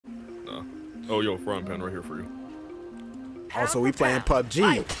Oh, yo, frying pan right here for you. Also, we playing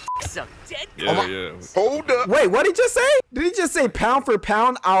PUBG. Yeah. Hold up. Wait, what did he just say? Did he just say pound for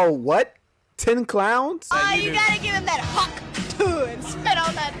pound? Our what? 10 clowns? Oh, you gotta give him that huck and spit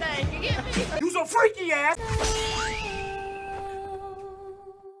on that thing. You get me? You so freaky ass.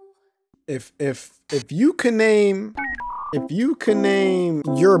 If you can name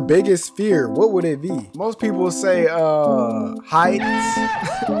your biggest fear, what would it be? Most people say heights,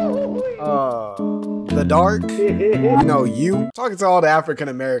 the dark, you know, you. Talking to all the African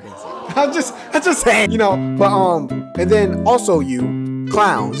Americans. I'm just saying, you know, but and then also you,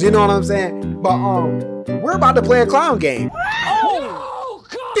 clowns, you know what I'm saying? But we're about to play a clown game. Oh,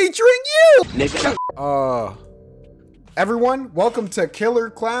 featuring you. Nigga. Everyone, welcome to Killer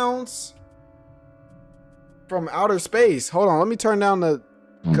Klowns from outer space. Hold on, let me turn down the,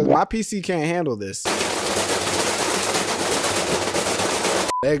 because my PC can't handle this.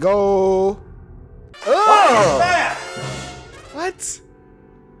 There you go. Oh! What?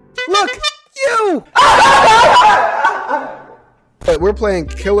 Look, you! We're playing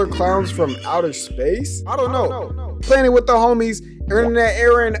Killer Klowns from outer space? I don't know. Playing it with the homies, Internet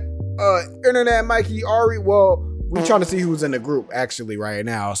Aaron, Internet Mikey, Ari. Well, we're trying to see who's in the group actually right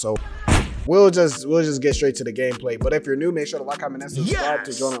now, so we'll just get straight to the gameplay. But if you're new, make sure to like, comment, and subscribe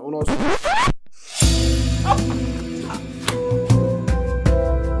to join the Unos.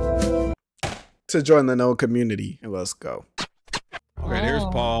 To join the known community, and let's go. Okay, here's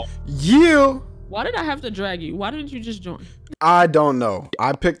Paul. You. Why did I have to drag you? Why didn't you just join? I don't know.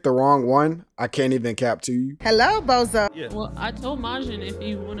 I picked the wrong one. I can't even cap to you. Hello, Bozo. Yeah. Well, I told Majin if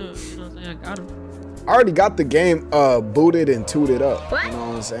he wanna, you know what I'm saying, I got him. I already got the game booted and tooted up. What? You know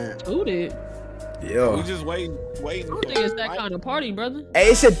what I'm saying? Booted? Yeah. We just waiting. I don't think it's that kind of party, brother. Hey,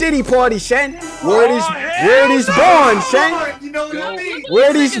 it's a Diddy party, Shen. Where these born, Shen? You know what I mean?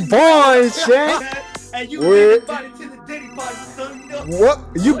 Where these born, Shen? And you been invited to the Diddy party, son. What?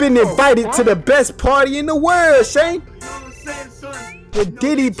 You been invited to the best party in the world, Shane? You know what I'm saying, son? The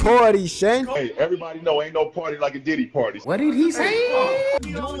Diddy party, Shane. Hey, everybody know ain't no party like a Diddy party. What did he say?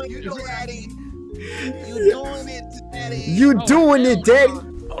 You doing it, daddy. You doing it, daddy.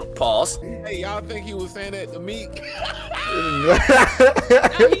 Pause. Hey, y'all think he was saying that to me? Now,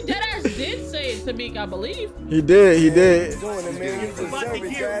 he deadass did say it to Meek, I believe. He did.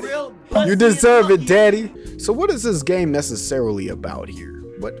 You deserve it, daddy. So what is this game necessarily about here?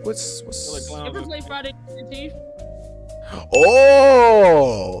 What's You ever play Friday the 13th?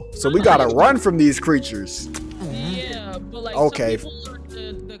 Oh, so we gotta run from these creatures. Yeah, but like okay. Some people are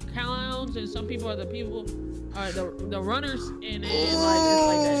the clowns and some people are the people the runners, and then like it's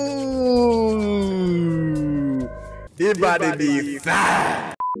like that. It about to be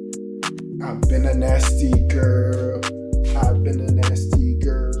fine. I've been a nasty girl. I've been a nasty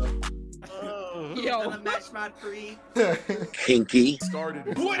girl. Yo. Kinky.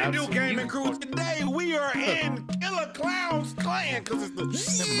 What a new gaming crew today? We are in Killer Klowns clan because it's the.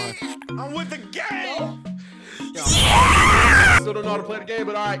 Never mind. I'm with the gang. Still don't know how to play the game,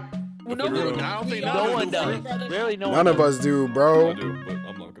 but all right. Well, I don't think No one does. Really, no one. None of us do, bro. I do, but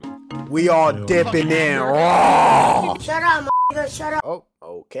I'm not gonna. We all dipping in raw. Shut up, shut up. Oh,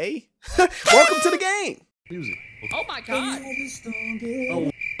 okay. Welcome to the game. Music. Oh my god. Who's the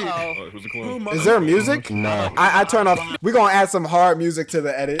clone? Is there music? No. I turn off. We're gonna add some hard music to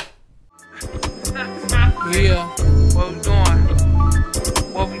the edit. Yeah.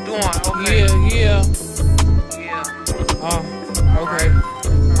 What we doing? Okay. Yeah. Okay.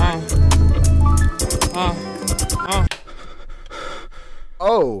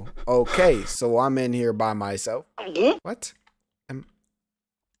 Oh, okay. So I'm in here by myself. What? I'm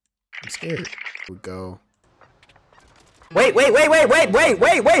scared. Here we go. Wait,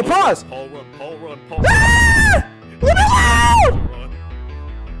 pause. Paul run. Ah!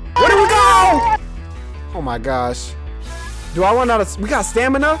 Where do we go? Oh my gosh. Do I run out of, we got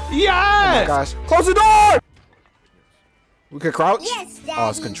stamina? Yeah. Oh my gosh. Close the door. We could crouch? Yes, Daddy. Oh,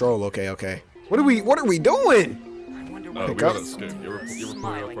 it's control. Okay. What are we doing? We got a skip. You ever play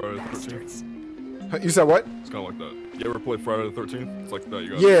Friday the 13th? You said what? It's kind of like that. You ever play Friday the 13th? It's like that. You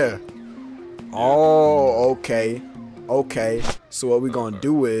got Yeah. Oh, okay. So what we're gonna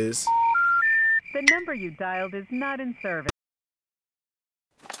do is The number you dialed is not in service.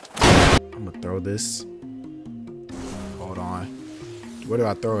 I'm gonna throw this. Hold on. Where do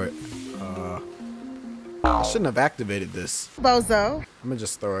I throw it? I shouldn't have activated this. Bozo. I'm gonna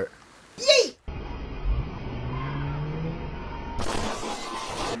just throw it. Yeet.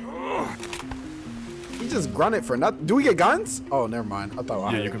 He just grunted for nothing. Do we get guns? Oh, never mind. I thought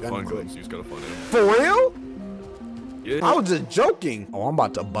I Yeah, had you a can gun find click. guns. You just gotta find them. For real? Yeah. I was just joking. Oh, I'm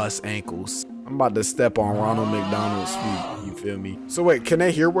about to bust ankles. I'm I'm about to step on Ronald McDonald's feet. You feel me? So wait, can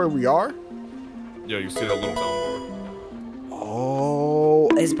they hear where we are? Yeah, you see that little soundboard? Oh,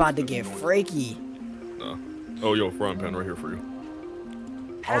 it's about to get freaky. No. Oh, yo, front pen right here for you.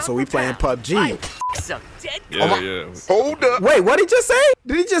 Oh, so we playing PUBG. Yeah. Hold up. Wait, what did he just say?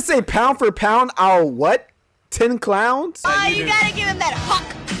 Did he just say pound for pound? I'll what? 10 clowns? You gotta give him that huck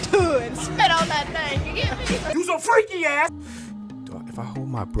and spit on that thing. You get me? You so freaky ass. If I hold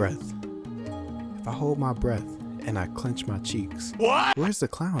my breath, and I clench my cheeks, What? where's the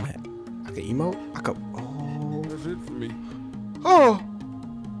clown at? I can emote? I could. Oh. That's it for me. Oh.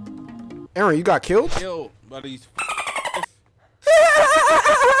 Aaron, you got killed? Killed by these.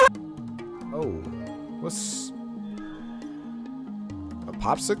 Oh. What's. A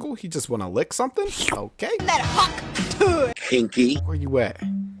popsicle? He just wanna lick something? Okay. That huck. Kinky. Where you at?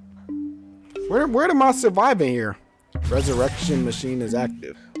 Where am I surviving here? Resurrection machine is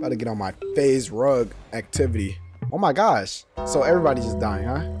active. About to get on my phase rug activity. Oh my gosh. So everybody just dying,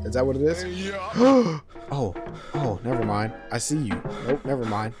 huh? Is that what it is? Oh, never mind. I see you. Nope, never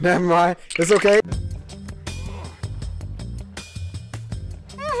mind. Never mind. It's okay.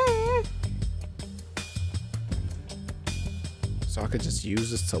 So I could just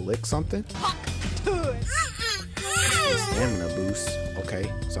use this to lick something? Stamina boost. Okay,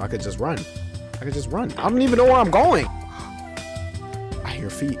 so I could just run. I don't even know where I'm going. I hear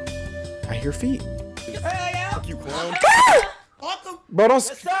feet. Fuck you, clown. Bro,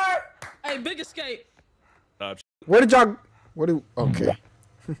 don't. Hey, big escape. Where did y'all? Okay.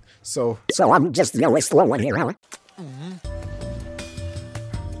 So I'm just the only slow one here, huh?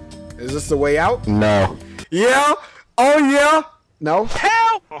 Is this the way out? No. Yeah. Oh yeah. No.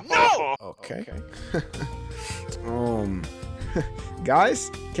 Hell no. Okay. Guys,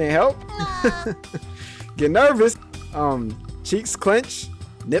 can't help. Get nervous. Cheeks clench.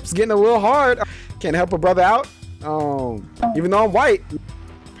 Nips getting a little hard. Can't help a brother out. Even though I'm white.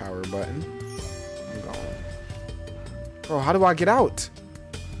 Power button. I'm gone. Bro, how do I get out?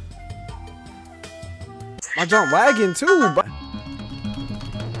 My jump lagging too, but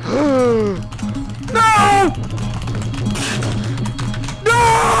no! No!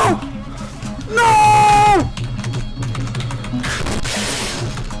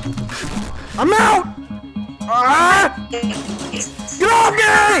 I'm out! Ah! Get off me!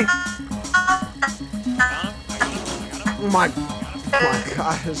 Oh my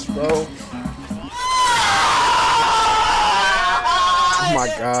gosh, bro. Oh my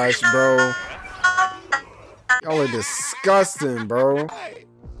gosh, bro. Y'all are disgusting, bro.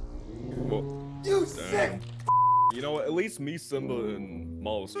 Well, You sick. you know what? At least me, Simba, and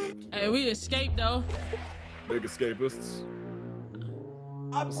Maul escaped. Hey, we escaped though. Big escapists.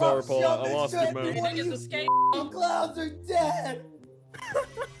 I Sorry, Paul. I lost you, You man. niggas escaped. Clowns are dead.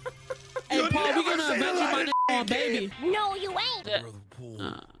 Hey, Paul, we gonna avenge you, my nigga, on baby. No, you ain't.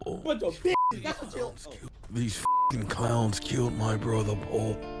 What the bitch? These f***ing clowns killed my brother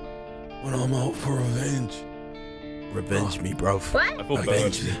Paul. When I'm out for revenge. Revenge me, bro. I feel bad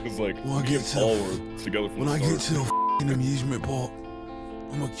Eventually. because like When I me get and to- Paul were together from When the I start. get to the f***ing amusement park,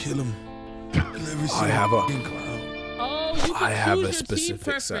 I'm gonna kill him. Kill every single f***ing clown. Oh, you can I have choose a your specific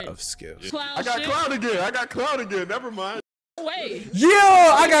team set of preference. skills. Clown I got shit. clown again. Never mind. Wait. Yeah,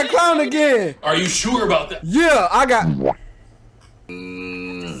 I got clown again. Are you sure about that? Yeah, I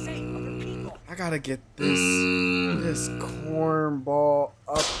gotta get this cornball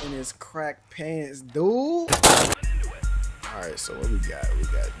up in his crack pants, dude. All right, so what we got? We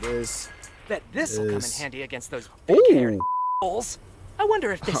got this. Bet this will come in This. handy against those Ooh. big-haired balls. I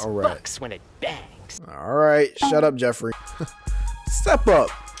wonder if this All right. bucks when it bangs. All right, shut up, Jeffrey. Step up.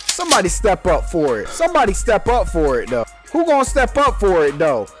 Somebody step up for it. Somebody step up for it, though. Who gonna step up for it,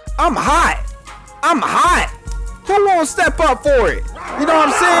 though? I'm hot. Who gonna step up for it? You know what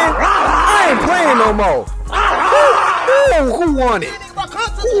I'm saying? I ain't playing no more. Who won it?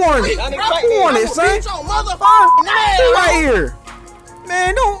 Who won it, son? Who right here?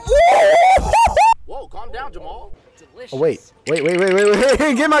 Man, don't. Whoa, calm down, Jamal. Delicious. Oh, wait.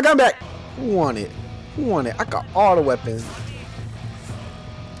 Hey, get my gun back. Who won it? I got all the weapons.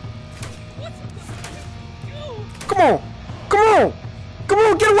 Come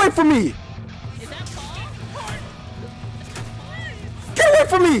on, get away from me. Is that Paul? Get away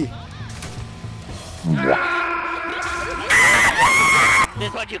from me. This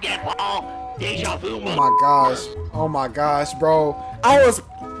is what you get, Paul. Deja vu. Oh my gosh, bro. I was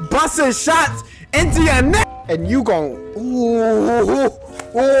busting shots into your neck, and you gon'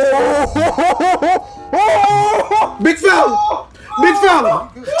 big fella,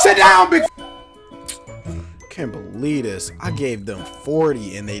 sit down, big. Can't believe this. I gave them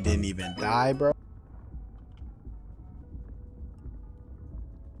 40 and they didn't even die, bro.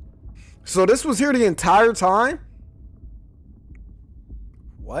 So this was here the entire time?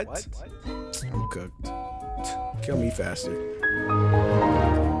 What? I'm cooked. Kill me faster.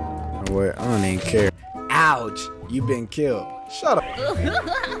 Oh, wait, I don't even care. Ouch! You've been killed. Shut up.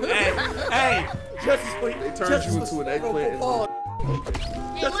 Hey, Justice League. They turned you into an eggplant.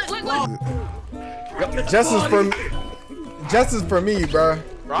 Justice for me, bro.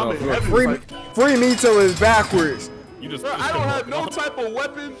 Free me till it's backwards. You just. Bro, I don't have no type of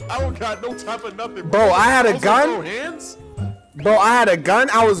weapon. I don't got no type of nothing. Bro, I had a gun. Hands? Bro, I had a gun.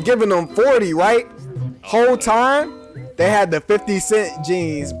 I was giving them 40, right? Whole time, they had the 50-cent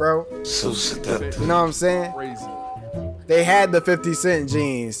jeans, bro. So seductive. You know what I'm saying? Crazy. They had the 50-cent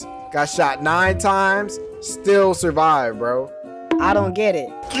jeans. Got shot 9 times, still survived, bro. I don't get it.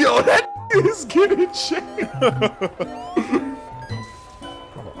 Yo, that is getting shit. Bro,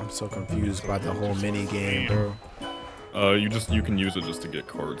 I'm so confused by the whole mini game, bro. You can use it just to get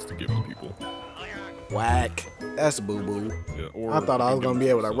cards to give to people. Whack. That's boo boo. Yeah, or I thought I was gonna be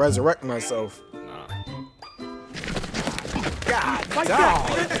able to resurrect myself. Nah. God,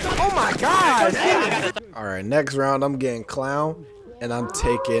 dog. Oh my God. All right, next round I'm getting clown, and I'm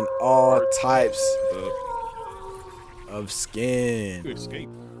taking all types of skin. Good escape.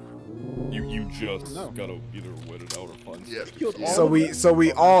 You just gotta either wet it out or find. Yeah. So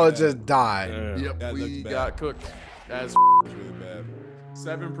we all just died. Yep, we got cooked. That's really bad.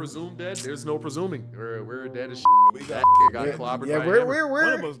 7 presumed dead. There's no presuming. We're dead as shit. We got clobbered. Yeah, by we're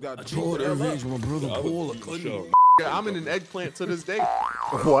One of us got. I told her my brother Paul I'm in an eggplant to this day.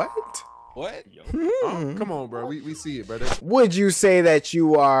 What? What? Oh, come on, bro. We see it, brother. Would you say that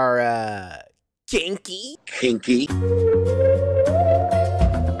you are kinky? Kinky.